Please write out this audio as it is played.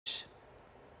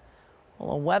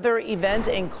Well, a weather event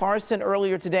in Carson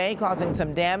earlier today causing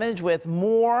some damage. With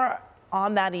more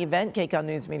on that event, KCAL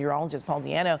News meteorologist Paul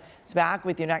Diano is back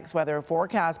with your next weather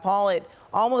forecast. Paul, it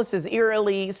almost is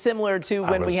eerily similar to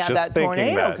when we had that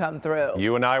tornado come through.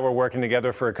 You and I were working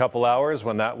together for a couple hours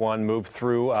when that one moved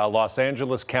through Los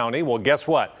Angeles County. Well, guess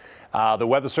what? The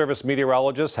Weather Service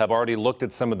meteorologists have already looked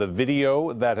at some of the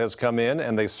video that has come in,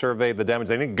 and they surveyed the damage.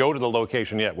 They didn't go to the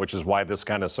location yet, which is why this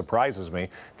kind of surprises me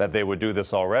that they would do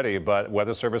this already. But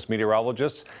Weather Service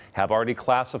meteorologists have already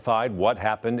classified what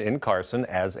happened in Carson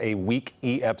as a weak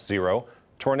EF-0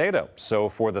 tornado. So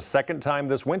for the second time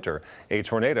this winter, a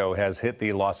tornado has hit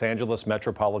the Los Angeles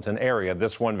metropolitan area.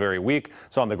 This one very weak.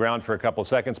 It's on the ground for a couple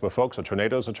seconds, but folks, a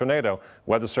tornado's a tornado.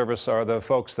 Weather Service are the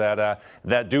folks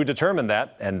that do determine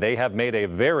that, and they have made a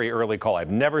very early call. I've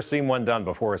never seen one done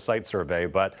before a site survey,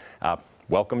 but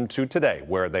welcome to today,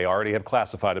 where they already have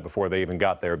classified it before they even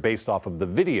got there based off of the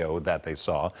video that they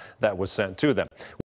saw that was sent to them.